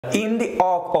In the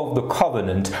Ark of the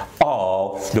Covenant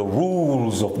are the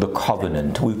rules of the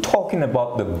covenant. We're talking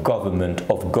about the government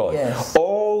of God. Yes.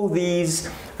 All these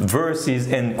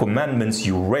verses and commandments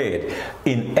you read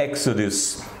in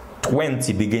Exodus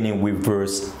 20, beginning with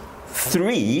verse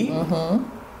 3,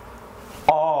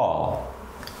 are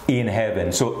in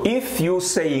heaven. So if you're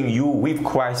saying you with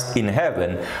Christ in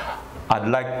heaven, I'd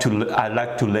like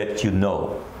to let you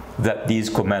know that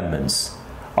these commandments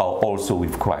are also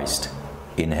with Christ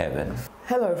in heaven.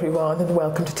 Hello everyone, and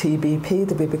welcome to TBP,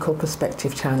 the Biblical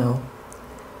Perspective channel.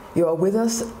 You are with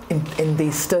us in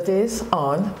these studies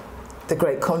on the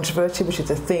Great Controversy, which is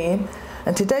the theme,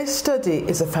 and today's study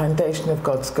is the foundation of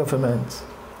God's government.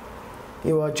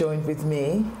 You are joined with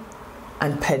me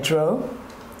and Pedro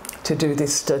to do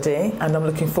this study, and I'm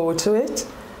looking forward to it.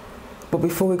 But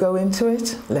before we go into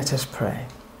it, let us pray.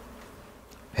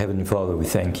 Heavenly Father, we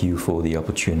thank you for the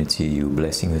opportunity you're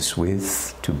blessing us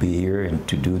with to be here and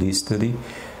to do this study.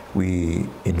 We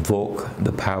invoke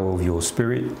the power of your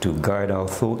Spirit to guide our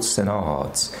thoughts and our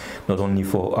hearts, not only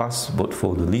for us, but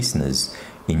for the listeners.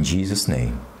 In Jesus'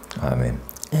 name, amen.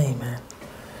 Amen.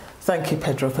 Thank you,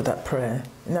 Pedro, for that prayer.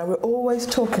 Now, we're always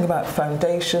talking about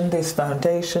foundation, this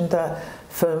foundation, that,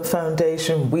 firm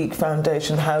foundation, weak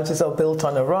foundation. Houses are built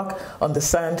on a rock, on the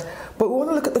sand. But we want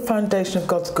to look at the foundation of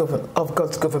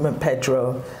God's government,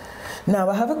 Pedro. Now,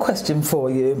 I have a question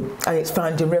for you, and it's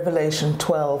found in Revelation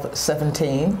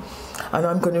 12:17, and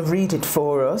I'm going to read it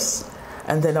for us,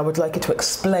 and then I would like you to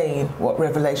explain what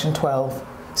Revelation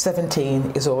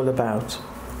 12:17 is all about.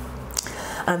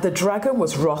 And the dragon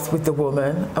was wroth with the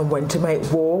woman, and went to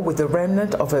make war with the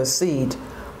remnant of her seed,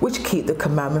 which keep the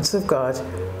commandments of God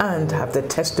and have the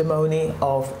testimony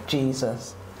of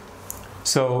Jesus.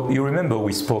 So you remember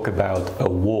we spoke about a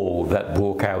war that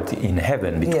broke out in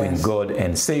heaven between God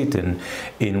and Satan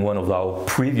in one of our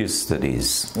previous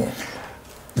studies. Yes.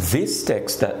 This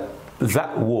text,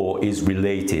 that war is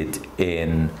related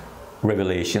in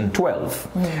Revelation 12.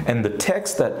 And the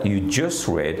text that you just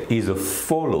read is a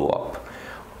follow-up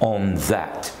on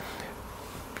that.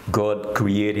 God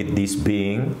created this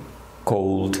being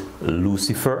called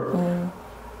Lucifer,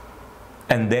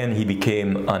 and then he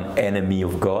became an enemy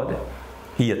of God.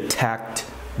 He attacked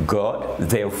God,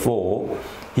 therefore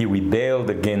he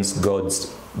rebelled against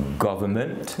God's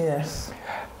government. Yes.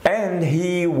 And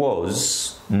he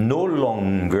was no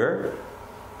longer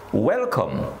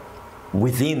welcome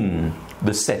within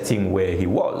the setting where he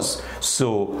was.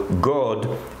 So God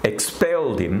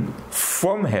expelled him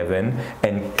from heaven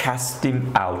and cast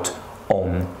him out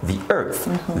on the earth.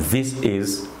 This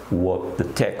is what the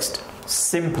text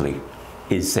simply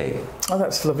is saying. Oh,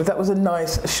 that's lovely. That was a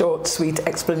nice, short, sweet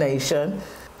explanation.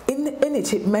 In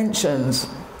it, it mentions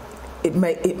it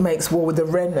makes war with the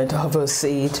remnant of her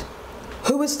seed.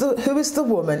 Who is the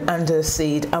woman and her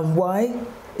seed, and why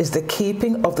is the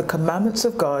keeping of the commandments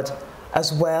of God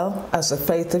as well as the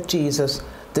faith of Jesus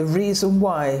the reason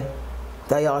why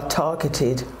they are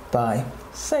targeted by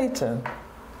Satan?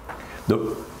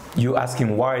 You're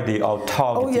asking why they are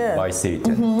targeted by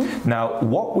Satan. Now,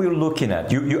 what we're looking at,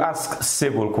 you ask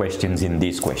several questions in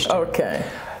this question. Okay.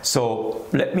 So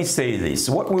let me say this.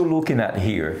 What we're looking at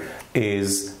here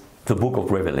is the book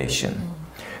of Revelation.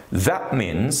 That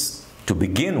means, to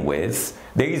begin with,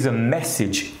 there is a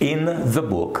message in the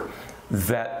book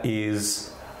that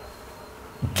is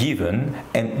given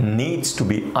and needs to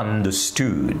be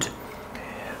understood.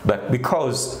 But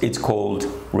because it's called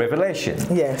Revelation.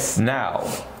 Yes. Now,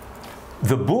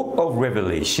 the book of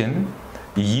Revelation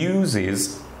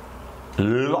uses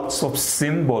lots of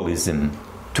symbolism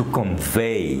to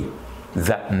convey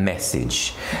that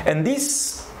message. And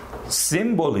this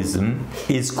symbolism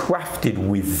is crafted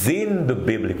within the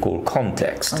biblical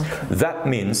context. That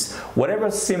means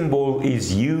whatever symbol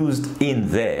is used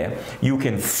in there, you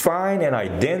can find and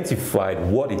identify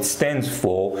what it stands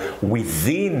for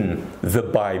within the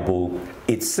Bible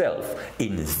itself.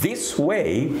 In this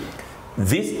way,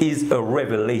 this is a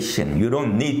revelation. You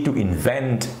don't need to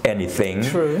invent anything.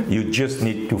 True. You just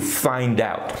need to find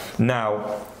out. Now,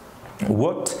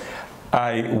 what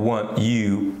I want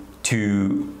you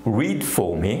to read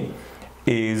for me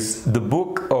is the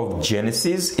book of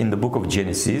Genesis, in the book of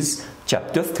Genesis,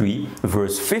 chapter 3,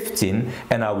 verse 15,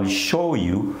 and I will show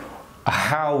you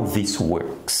how this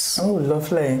works. Oh,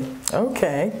 lovely.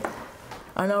 Okay.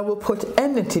 And I will put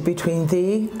enmity between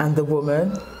thee and the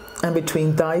woman, and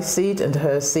between thy seed and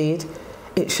her seed.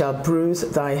 It shall bruise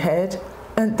thy head,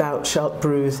 and thou shalt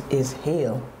bruise his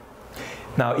heel.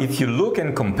 Now, if you look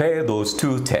and compare those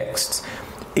two texts,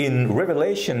 in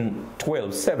Revelation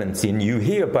 12:17, you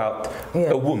hear about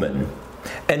a woman,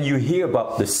 and you hear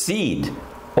about the seed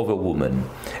of a woman.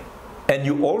 And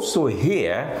you also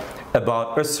hear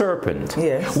about a serpent,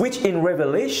 yes, which in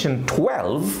Revelation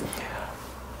 12,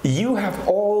 you have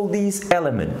all these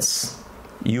elements.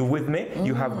 You with me?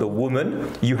 You have the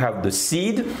woman, you have the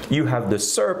seed, you have the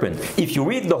serpent. If you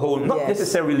read the whole, not yes,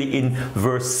 necessarily in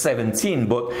verse 17,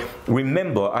 but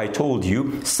remember I told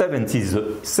you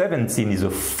 17 is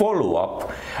a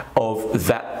follow-up of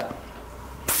that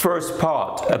first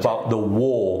part about the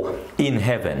war in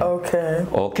heaven. Okay.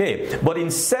 Okay. But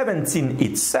in 17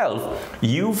 itself,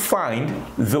 you find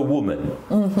the woman.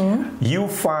 You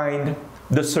find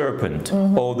the serpent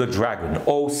or the dragon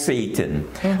or Satan.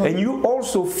 And you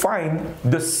also find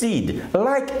the seed,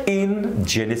 like in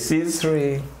Genesis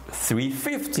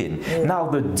 3:15. Yeah. Now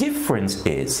the difference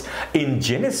is, in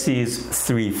Genesis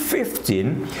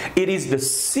 3:15, it is the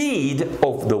seed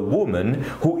of the woman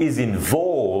who is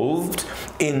involved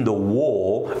in the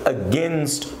war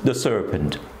against the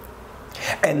serpent.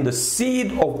 And the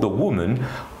seed of the woman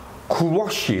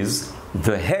crushes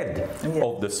the head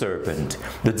of the serpent.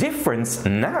 The difference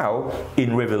now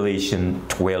in Revelation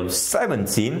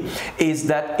 12:17 is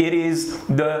that it is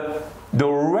the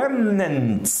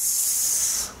remnants,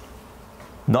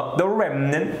 not the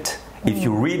remnant. If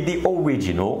you read the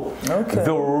original,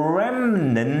 the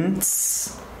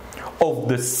remnants of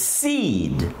the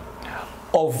seed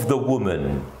of the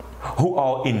woman who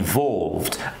are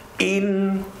involved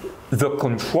in the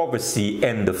controversy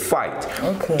and the fight.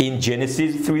 In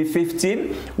Genesis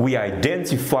 3:15, we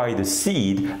identify the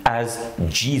seed as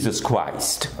Jesus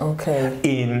Christ.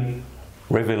 In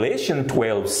Revelation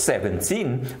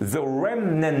 12:17, the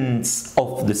remnants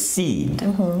of the seed.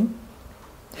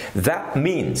 That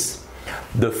means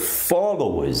the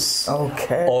followers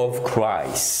of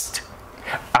Christ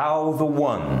are the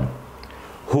one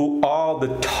who are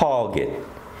the target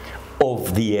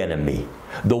of the enemy.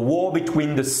 The war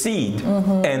between the seed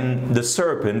and the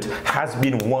serpent has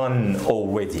been won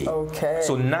already.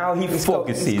 So now he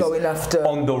focuses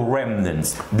on the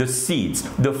remnants, the seeds,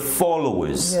 the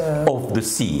followers of the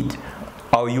seed.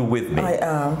 Are you with me? I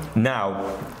am. Now,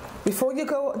 before you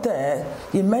go there,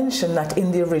 you mentioned that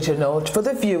in the original. For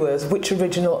the viewers, which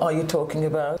original are you talking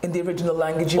about? In the original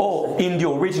language? In the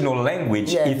original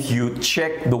language, if you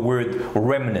check the word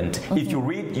remnant, if you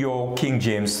read your King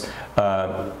James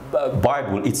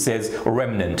Bible, it says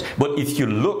remnant. But if you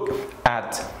look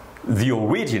at the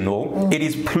original, it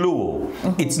is plural.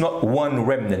 It's not one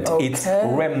remnant. It's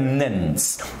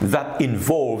remnants. That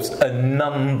involves a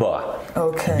number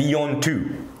beyond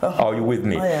two. Are you with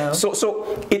me? I am. So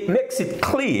it makes it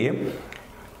clear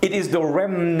it is the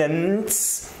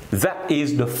remnants, that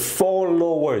is the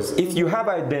followers. If you have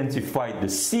identified the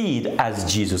seed as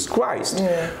Jesus Christ,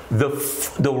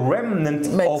 the remnant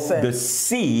of the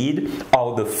seed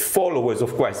are the followers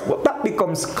of Christ. But that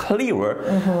becomes clearer.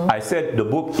 I said the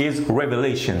book is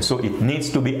Revelation, so it needs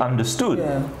to be understood.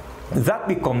 That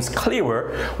becomes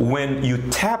clearer when you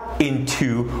tap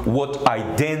into what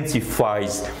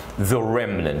identifies the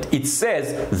remnant. It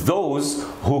says those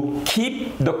who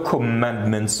keep the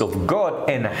commandments of God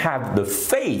and have the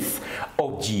faith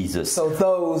of Jesus. So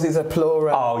those is a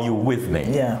plural. Are you with me?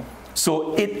 Yeah.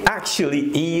 So it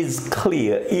actually is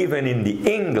clear even in the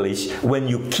English when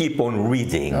you keep on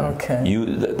reading.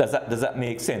 Does that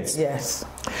make sense? Yes.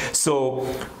 So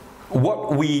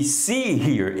what we see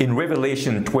here in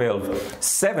Revelation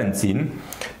 12:17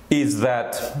 is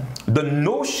that the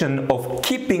notion of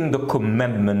keeping the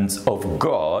commandments of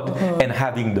God and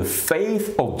having the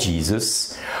faith of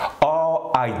Jesus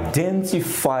are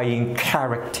identifying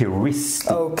characteristics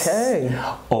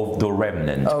of the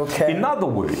remnant. In other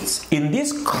words, in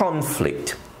this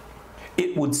conflict,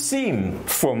 it would seem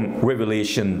from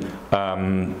Revelation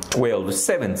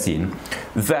 12:17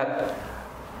 that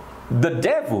the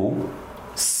devil,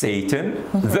 Satan,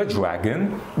 the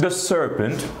dragon, the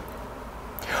serpent,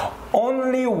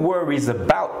 only worries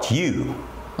about you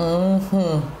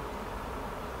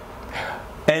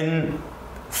and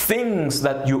thinks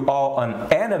that you are an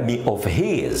enemy of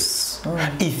his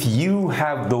if you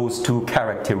have those two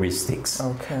characteristics.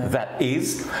 That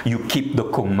is, you keep the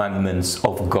commandments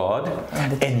of God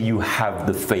and you have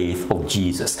the faith of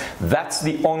Jesus. That's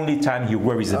the only time he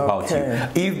worries about you.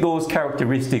 If those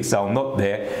characteristics are not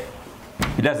there,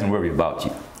 he doesn't worry about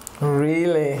you.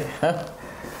 Really?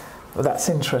 Well, that's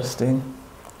interesting.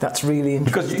 That's really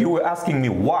interesting. Because you were asking me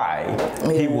why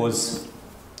he was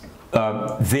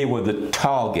they were the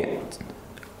target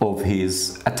of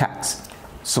his attacks.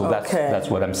 So that's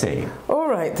what I'm saying. All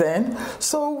right then.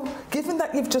 So given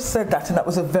that you've just said that, and that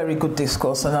was a very good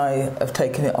discourse, and I have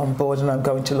taken it on board and I'm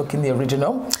going to look in the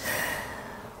original,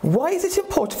 Why is it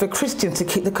important for Christians to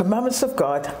keep the commandments of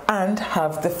God and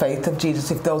have the faith of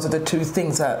Jesus, if those are the two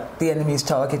things that the enemy is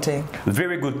targeting?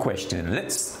 Very good question.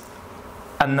 Let's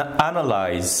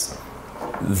analyze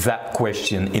that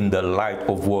question in the light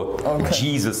of what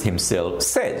Jesus himself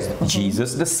says.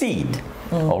 Jesus the seed.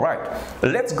 All right.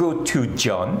 Let's go to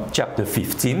John chapter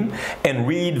 15 and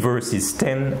read verses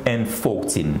 10 and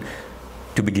 14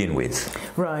 to begin with.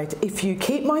 Right. If you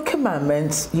keep my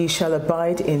commandments, ye shall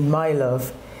abide in my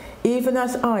love, even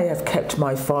as I have kept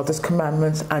my Father's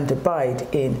commandments and abide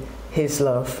in his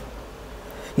love.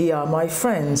 Ye are my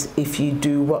friends if you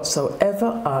do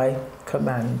whatsoever I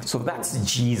command. So that's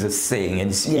Jesus saying,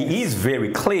 and he is very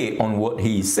clear on what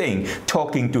he is saying,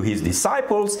 talking to his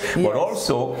disciples, but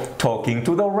also talking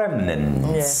to the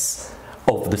remnants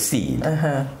of the seed.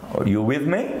 Are you with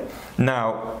me?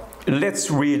 Now, let's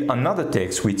read another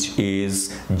text, which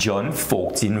is John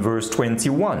 14, verse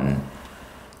 21.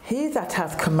 He that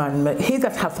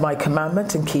hath my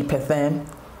commandment and keepeth them,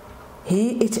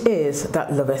 he it is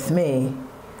that loveth me.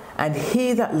 And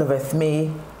he that loveth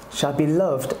me shall be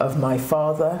loved of my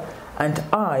Father, and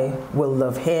I will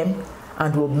love him,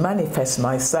 and will manifest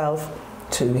myself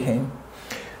to him.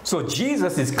 So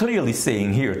Jesus is clearly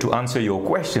saying here, to answer your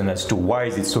question as to why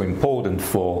is it so important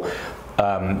for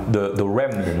the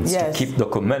remnants to keep the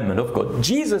commandment of God.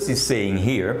 Jesus is saying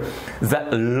here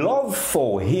that love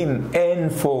for him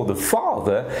and for the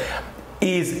Father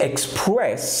is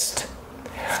expressed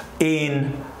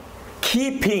in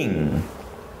keeping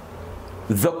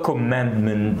the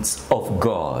commandments of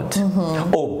God,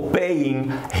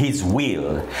 obeying his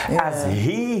will, as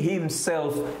he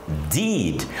himself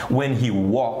did when he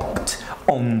walked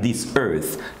on this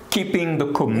earth, keeping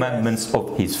the commandments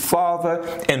of his Father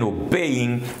and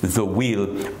obeying the will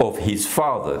of his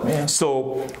Father.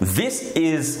 So this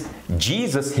is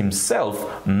Jesus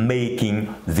himself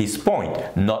making this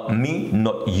point. Not me,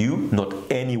 not you, not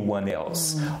anyone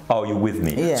else. Are you with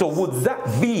me? So would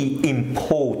that be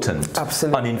important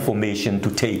an information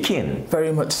to take in?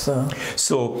 Very much so.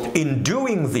 So in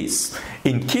doing this,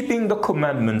 in keeping the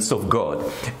commandments of God,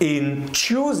 in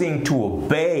choosing to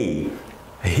obey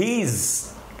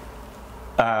his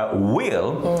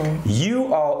will,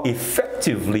 you are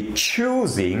effectively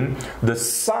choosing the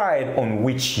side on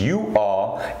which you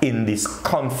are in this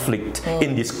conflict,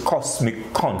 in this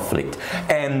cosmic conflict.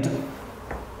 And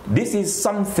this is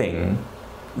something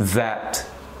that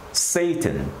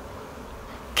Satan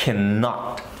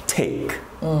cannot take.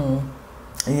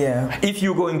 If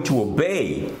you're going to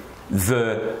obey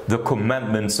the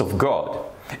commandments of God,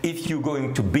 if you're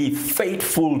going to be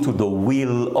faithful to the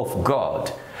will of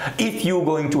God, if you're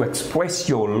going to express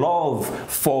your love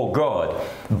for God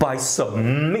by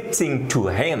submitting to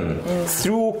him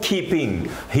through keeping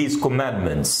his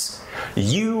commandments,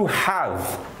 you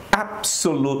have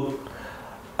absolute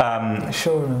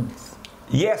assurance.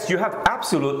 Yes, you have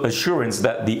absolute assurance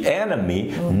that the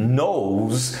enemy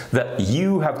knows that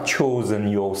you have chosen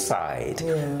your side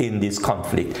in this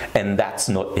conflict, and that's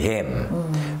not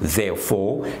him.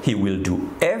 Therefore, he will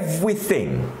do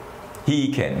everything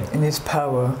he can in his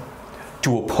power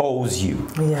to oppose you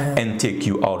and take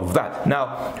you out of that.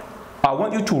 Now, I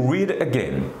want you to read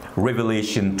again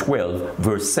Revelation 12,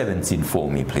 verse 17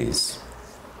 for me, please.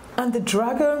 And the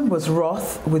dragon was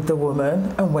wroth with the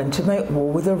woman, and went to make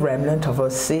war with the remnant of her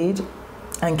seed,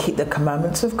 and keep the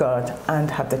commandments of God,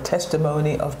 and have the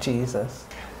testimony of Jesus.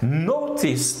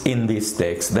 Notice in this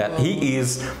text that he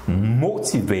is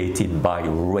motivated by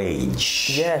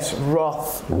rage. Yes,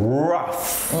 wrath.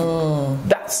 Wrath.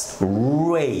 That's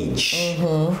rage.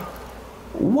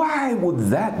 Why would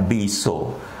that be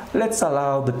so? Let's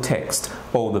allow the text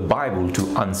or the Bible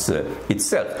to answer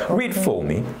itself. Read for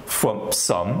me from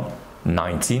Psalm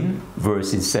 19,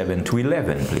 verses 7 to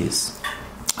 11, please.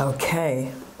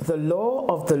 Okay. The law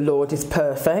of the Lord is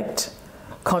perfect,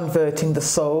 converting the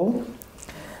soul.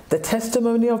 The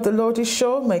testimony of the Lord is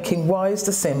sure, making wise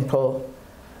the simple.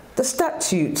 The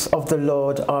statutes of the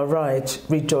Lord are right,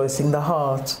 rejoicing the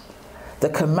heart. The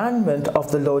commandment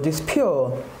of the Lord is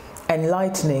pure,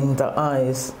 enlightening the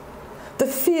eyes. The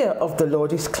fear of the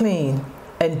Lord is clean,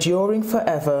 enduring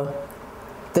forever.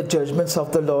 The judgments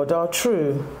of the Lord are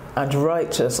true and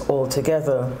righteous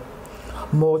altogether.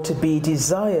 More to be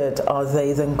desired are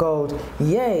they than gold,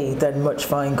 yea, than much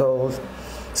fine gold.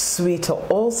 Sweeter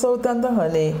also than the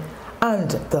honey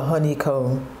and the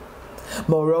honeycomb.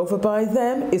 Moreover, by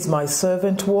them is my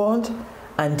servant warned,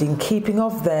 and in keeping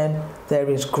of them there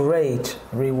is great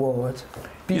reward.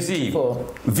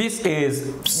 Beautiful. You see, this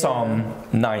is Psalm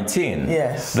 19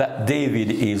 that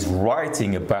David is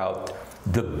writing about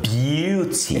the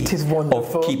beauty It is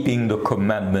wonderful. of keeping the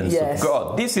commandments Yes. of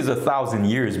God. This is 1,000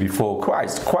 years before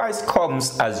Christ. Christ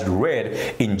comes, as you read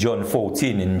in John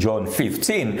 14 and John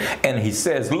 15, and he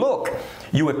says, look,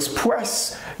 you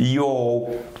express your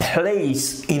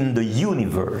place in the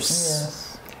universe. Yes.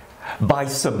 By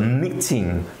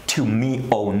submitting to me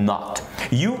or not.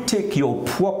 You take your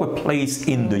proper place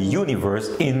in the universe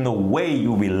in the way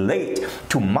you relate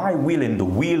to my will and the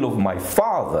will of my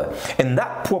Father. And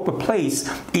that proper place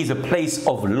is a place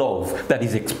of love that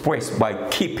is expressed by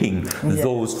keeping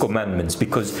those commandments.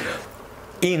 Because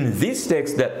in this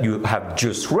text that you have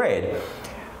just read,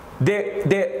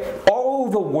 all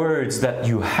the words that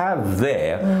you have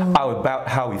there are about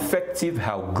how effective,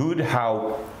 how good,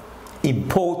 how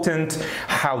important,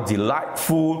 how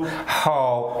delightful,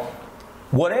 how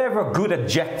whatever good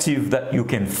adjective that you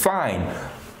can find,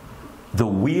 the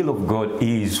will of God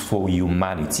is for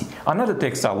humanity. Another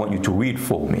text I want you to read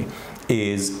for me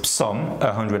is Psalm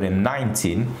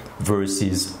 119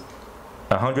 verses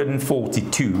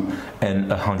 142 and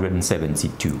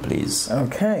 172, please.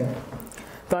 Okay.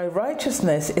 Thy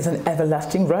righteousness is an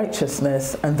everlasting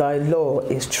righteousness, and thy law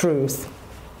is truth.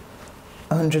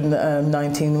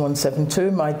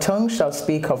 119:172. My tongue shall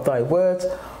speak of thy words,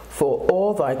 for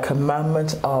all thy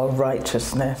commandments are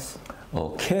righteousness.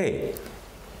 Okay.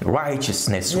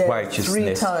 Righteousness, Yes,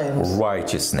 righteousness, 3 times.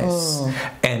 righteousness,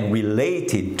 and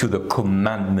related to the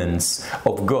commandments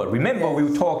of God. Remember, we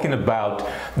were talking about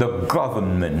the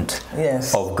government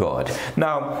of God.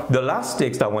 Now, the last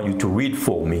text I want you to read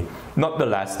for me, not the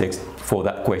last text for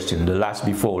that question, the last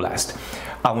before last,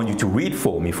 I want you to read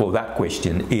for me for that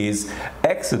question is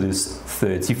Exodus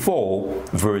 34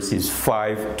 verses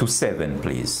 5 to 7,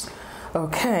 please.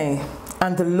 Okay.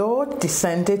 And the Lord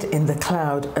descended in the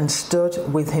cloud and stood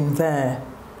with him there,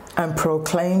 and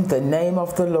proclaimed the name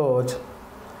of the Lord.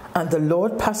 And the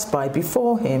Lord passed by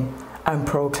before him, and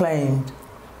proclaimed,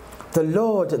 the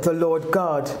Lord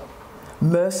God,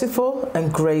 merciful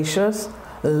and gracious,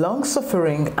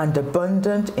 long-suffering and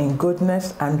abundant in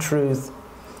goodness and truth,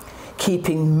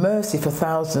 keeping mercy for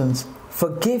thousands,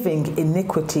 forgiving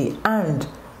iniquity and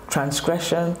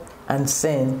transgression and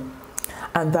sin,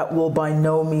 and that will by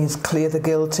no means clear the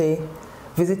guilty,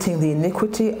 visiting the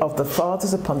iniquity of the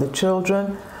fathers upon the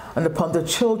children, and upon the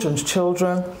children's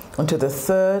children, unto the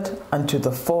 3rd and to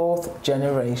the 4th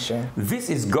generation. This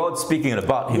is God speaking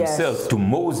about himself to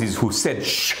Moses, who said,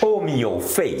 show me your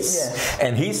face.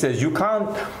 And he says, you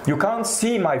can't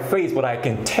see my face, but I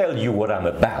can tell you what I'm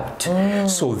about.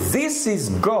 So this is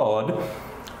God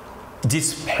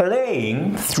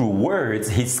displaying through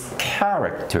words his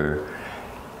character,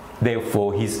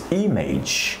 therefore his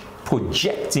image,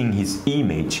 projecting his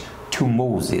image to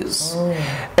Moses.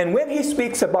 And when he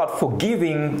speaks about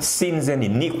forgiving sins and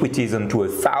iniquities unto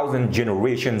 1,000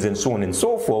 generations and so on and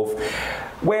so forth,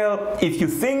 well, if you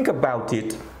think about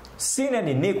it, sin and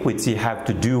iniquity have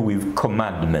to do with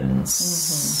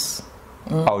commandments.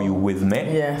 Are you with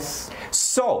me? Yes.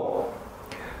 So,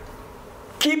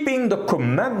 keeping the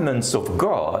commandments of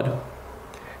God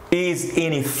is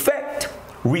in effect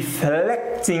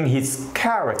reflecting his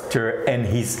character and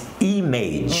his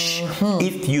image.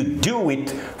 If you do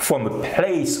it from a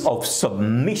place of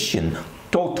submission,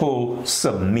 total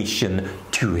submission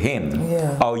to him.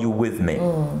 Are you with me?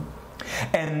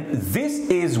 And this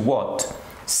is what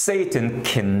Satan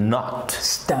cannot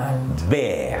stand,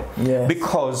 bear,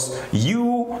 because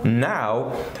you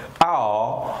now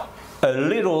are a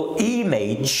little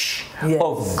image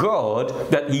of God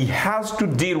that he has to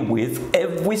deal with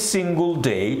every single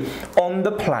day on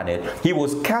the planet. He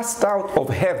was cast out of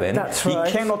heaven. That's right.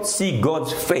 He cannot see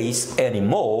God's face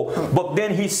anymore, but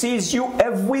then he sees you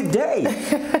every day.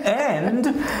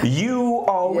 And you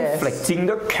are reflecting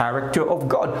the character of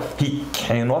God. He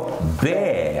cannot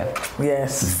bear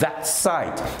that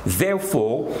sight.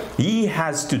 Therefore, he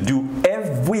has to do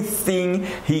everything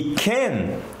he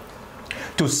can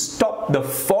to stop the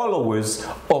followers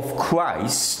of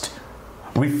Christ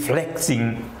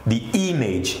reflecting the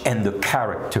image and the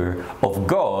character of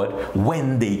God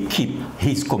when they keep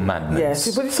his commandments.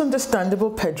 Yes, but it's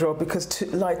understandable, Pedro, because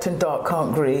light and dark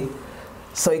can't agree.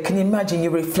 So you can imagine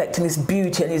you're reflecting this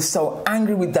beauty and he's so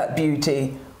angry with that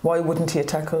beauty. Why wouldn't he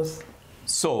attack us?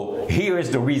 So here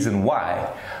is the reason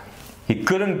why. He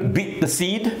couldn't beat the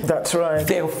seed. That's right.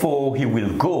 Therefore, he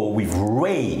will go with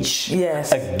rage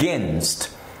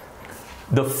against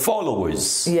the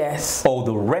followers or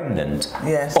the remnant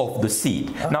of the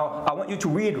seed. Now, I want you to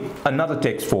read another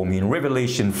text for me in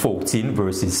Revelation 14,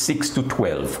 verses 6 to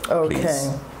 12. Okay. Please.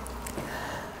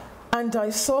 And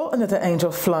I saw another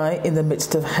angel fly in the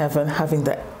midst of heaven, having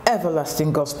the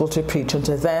everlasting gospel to preach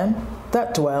unto them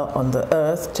that dwell on the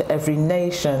earth, to every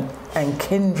nation and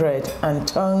kindred and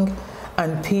tongue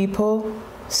and people,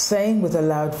 saying with a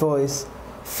loud voice,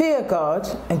 Fear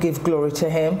God and give glory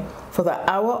to him, for the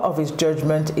hour of his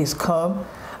judgment is come,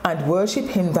 and worship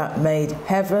him that made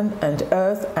heaven and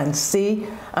earth and sea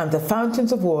and the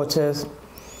fountains of waters.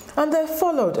 And there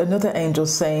followed another angel,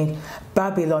 saying,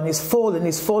 Babylon is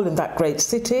fallen, that great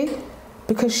city,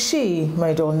 because she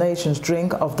made all nations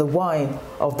drink of the wine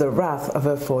of the wrath of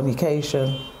her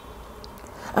fornication.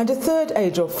 And a third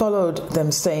angel followed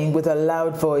them, saying with a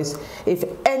loud voice, If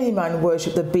any man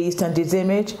worship the beast and his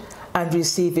image, and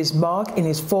receive his mark in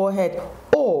his forehead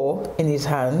or in his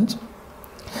hand,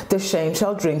 the same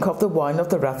shall drink of the wine of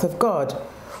the wrath of God,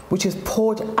 which is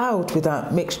poured out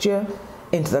without mixture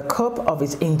into the cup of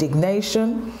his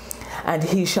indignation, and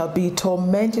he shall be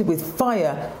tormented with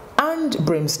fire and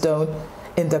brimstone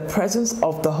in the presence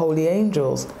of the holy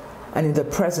angels and in the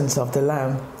presence of the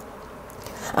Lamb.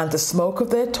 And the smoke of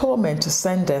their torment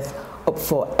ascendeth up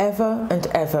for ever and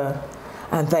ever,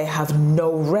 and they have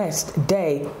no rest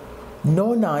day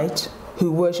nor night, who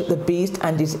worship the beast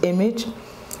and his image,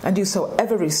 and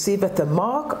whosoever receiveth the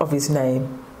mark of his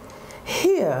name.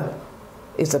 Here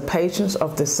is the patience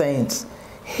of the saints.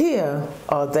 Here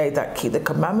are they that keep the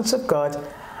commandments of God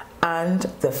and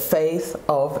the faith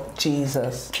of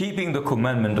Jesus. Keeping the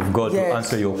commandment of God, yes. To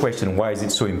answer your question, why is it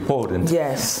so important?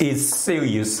 Yes. Is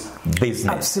serious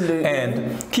business. Absolutely.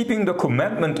 And keeping the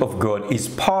commandment of God is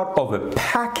part of a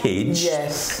package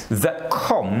yes. that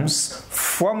comes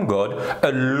from God,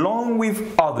 along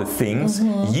with other things.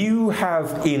 Mm-hmm. You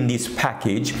have in this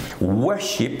package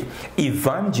worship,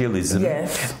 evangelism,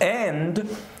 yes. and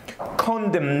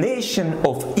condemnation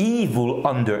of evil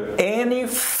under any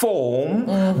form,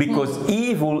 mm-hmm. because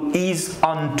evil is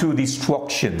unto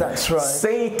destruction. That's right.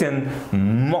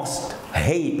 Satan must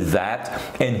hate that,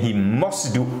 and he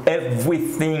must do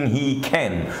everything he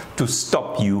can to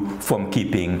stop you from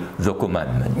keeping the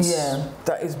commandments. Yeah,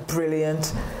 that is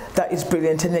brilliant. That is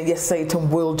brilliant. And yes,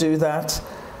 Satan will do that.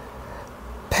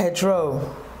 Pedro,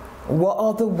 what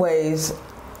are the ways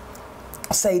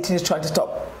Satan is trying to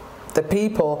stop the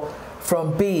people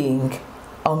from being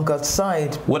on God's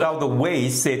side? What are the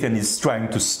ways Satan is trying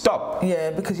to stop?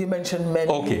 Yeah, because you mentioned many.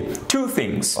 Okay, two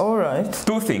things. All right.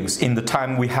 Two things in the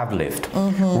time we have left.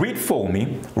 Mm-hmm. Read for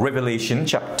me Revelation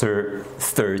chapter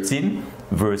 13,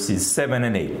 verses 7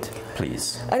 and 8,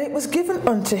 please. And it was given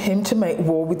unto him to make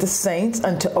war with the saints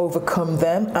and to overcome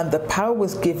them, and the power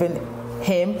was given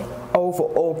him over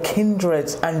all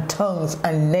kindreds and tongues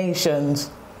and nations.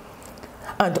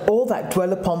 And all that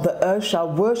dwell upon the earth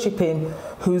shall worship him,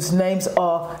 whose names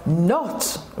are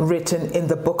not written in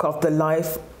the book of the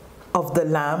life of the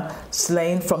Lamb,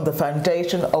 slain from the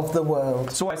foundation of the world.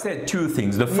 So I said two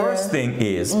things. The first thing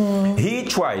is, he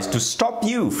tries to stop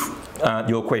you.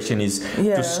 Your question is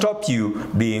to stop you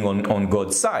being on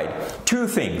God's side. Two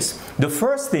things. The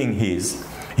first thing is,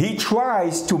 he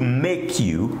tries to make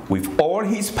you, with all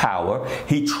his power,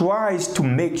 he tries to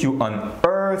make you an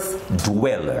earth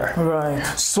dweller. Right.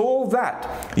 So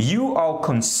that you are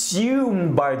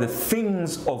consumed by the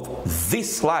things of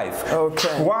this life,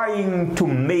 trying to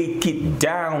make it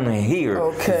down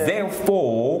here.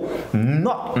 Therefore,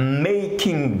 not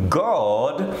making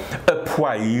God a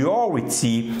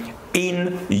priority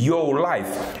in your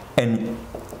life. And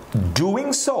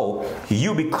doing so,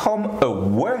 you become a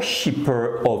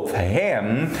worshipper of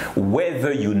him,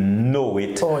 whether you know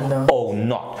it or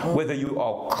not, whether you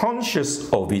are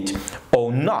conscious of it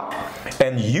or not.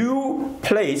 And you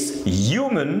place your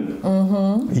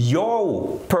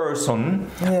person,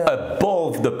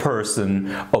 above the person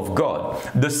of God.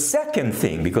 The second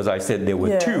thing, because I said there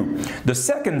were two, the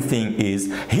second thing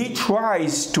is he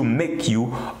tries to make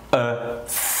you a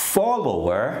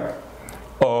follower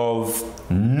of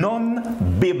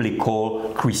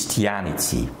non-biblical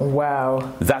Christianity.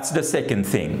 Wow. That's the second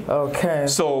thing. Okay.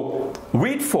 So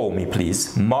read for me,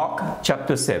 please, Mark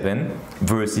chapter 7,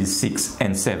 verses 6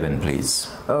 and 7,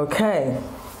 please. Okay.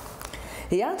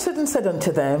 He answered and said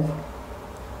unto them,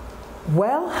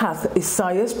 Well hath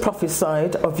Esaias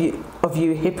prophesied of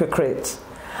you hypocrites,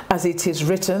 as it is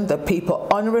written, The people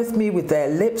honoureth me with their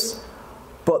lips,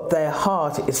 but their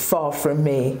heart is far from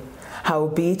me.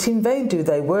 Howbeit in vain do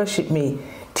they worship me,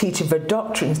 teaching the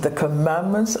doctrines, the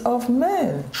commandments of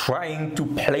men. Trying to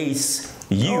place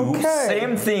you,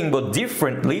 same thing but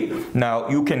differently. Now,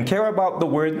 you can care about the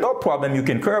word, no problem. You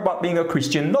can care about being a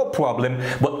Christian, no problem.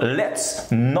 But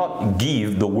let's not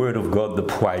give the word of God the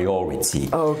priority.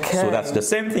 Okay. So that's the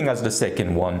same thing as the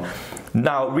second one.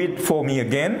 Now, read for me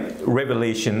again,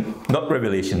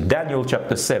 Daniel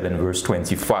chapter 7, verse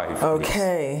 25.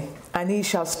 Okay. And he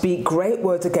shall speak great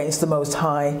words against the Most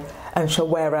High, and shall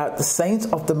wear out the saints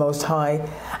of the Most High,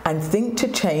 and think to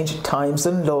change times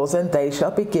and laws, and they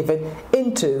shall be given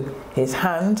into his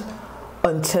hand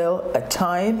until a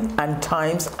time and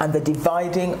times and the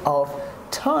dividing of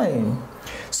time.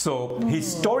 So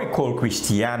historical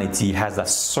Christianity has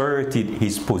asserted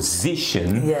his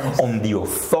position on the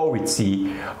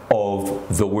authority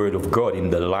of the Word of God in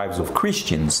the lives of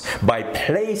Christians by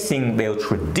placing their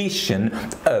tradition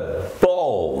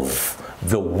above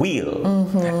the will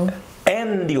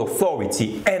and the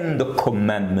authority and the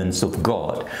commandments of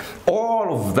God.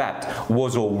 All of that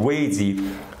was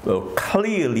already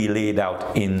clearly laid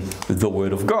out in the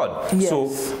Word of God. Yes. So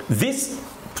this,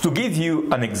 to give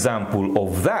you an example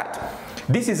of that,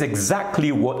 this is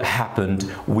exactly what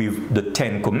happened with the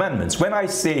Ten Commandments. When I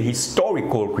say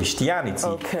historical Christianity,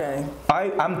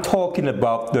 I'm talking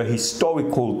about the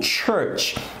historical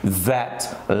church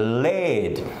that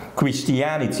led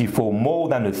Christianity for more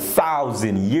than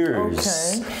 1,000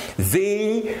 years.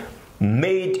 They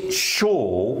made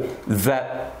sure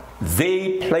that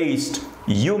they placed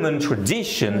human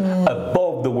tradition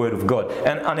above the Word of God.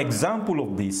 And an example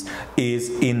of this is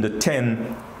in the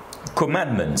Ten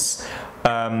Commandments.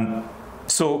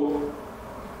 So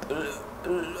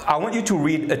I want you to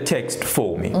read a text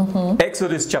for me.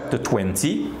 Exodus chapter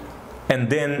 20, and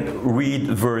then read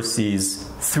verses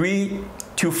 3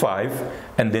 to 5,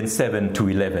 and then 7 to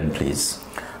 11, please.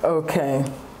 Okay.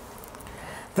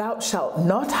 Thou shalt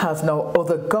not have no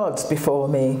other gods before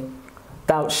me.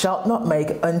 Thou shalt not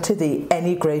make unto thee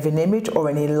any graven image or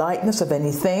any likeness of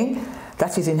anything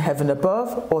that is in heaven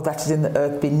above, or that is in the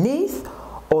earth beneath,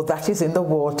 or that is in the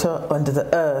water under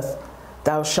the earth.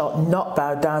 Thou shalt not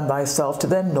bow down thyself to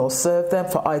them, nor serve them,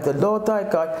 for I, the Lord thy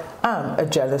God, am a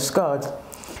jealous God,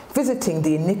 visiting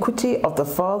the iniquity of the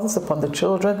fathers upon the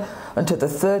children unto the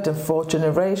third and fourth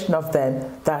generation of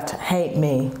them that hate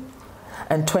me.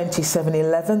 And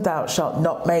 27:11, thou shalt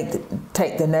not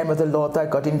take the name of the Lord thy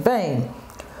God in vain.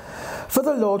 For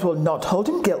the Lord will not hold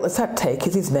him guiltless that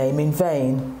taketh his name in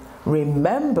vain.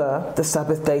 Remember the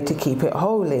Sabbath day to keep it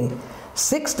holy.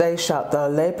 6 days shalt thou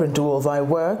labour and do all thy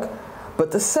work,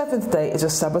 but the seventh day is a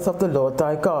Sabbath of the Lord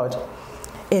thy God.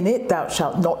 In it thou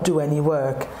shalt not do any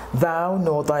work, thou,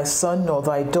 nor thy son, nor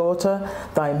thy daughter,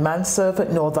 thy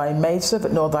manservant, nor thy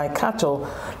maidservant, nor thy cattle,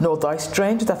 nor thy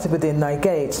stranger that is within thy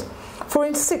gates. For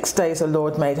in 6 days the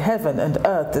Lord made heaven and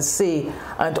earth, the sea,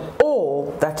 and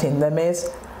all that in them is,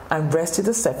 and rested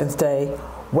the seventh day.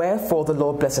 Wherefore the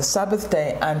Lord blessed the Sabbath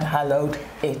day and hallowed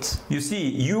it. You see,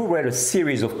 you read a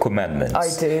series of commandments. I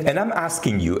did. And I'm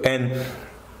asking you, and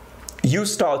you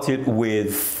started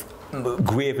with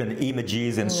graven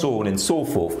images and so on and so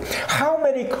forth. How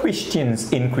many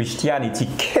Christians in Christianity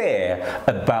care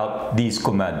about these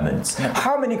commandments?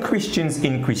 How many Christians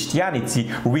in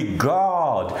Christianity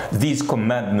regard these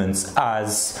commandments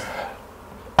as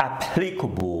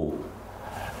applicable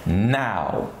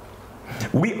now?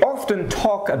 We often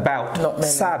talk about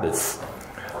Sabbath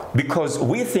because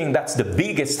we think that's the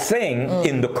biggest thing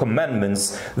in the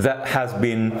commandments that has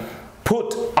been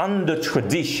put under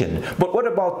tradition. But what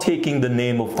about taking the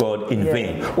name of God in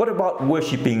vain? What about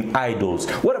worshiping idols?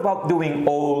 What about doing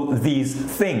all these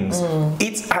things?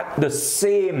 It's at the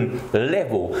same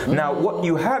level. Now, what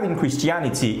you have in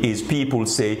Christianity is people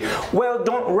say, well,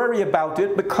 don't worry about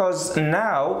it because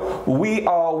now we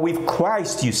are with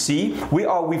Christ, you see. We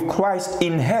are with Christ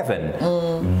in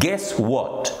heaven. Guess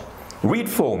what? Read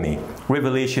for me.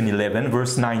 Revelation 11,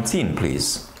 verse 19,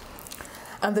 please.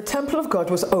 And the temple of God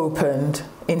was opened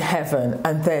in heaven,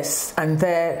 and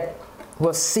there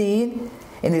was seen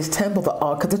in his temple the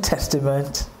ark of the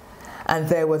testament, and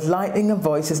there was lightning and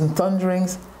voices and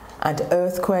thunderings and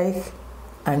earthquake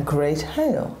and great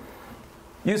hail.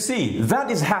 You see, that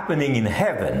is happening in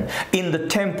heaven, in the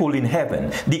temple in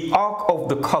heaven, the Ark of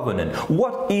the Covenant.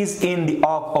 What is in the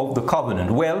Ark of the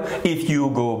Covenant? Well, if you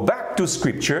go back to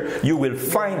Scripture, you will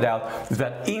find out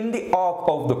that in the Ark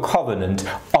of the Covenant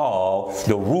are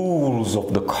the rules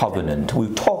of the covenant.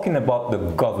 We're talking about the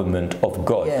government of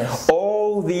God. Yes.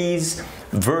 All these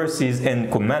verses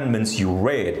and commandments you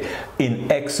read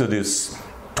in Exodus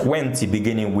 20,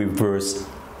 beginning with verse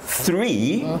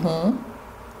 3,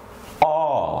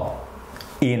 are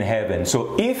in heaven.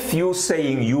 So if you're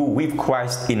saying you with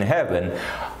Christ in heaven,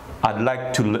 I'd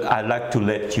like to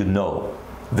let you know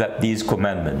that these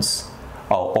commandments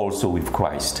are also with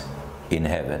Christ in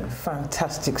heaven.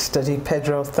 Fantastic study,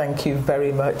 Pedro. Thank you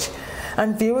very much.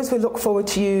 And viewers, we look forward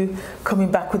to you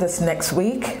coming back with us next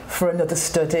week for another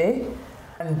study.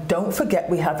 And don't forget,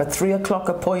 we have a 3 o'clock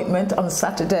appointment on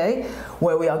Saturday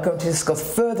where we are going to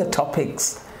discuss further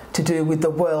topics to do with the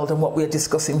world and what we're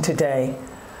discussing today.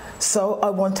 So I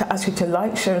want to ask you to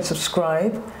like, share and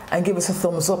subscribe and give us a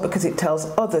thumbs up, because it tells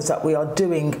others that we are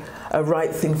doing a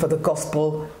right thing for the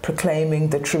gospel, proclaiming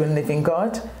the true and living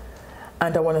God.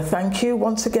 And I want to thank you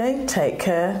once again. Take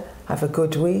care, have a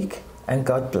good week, and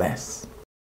God bless.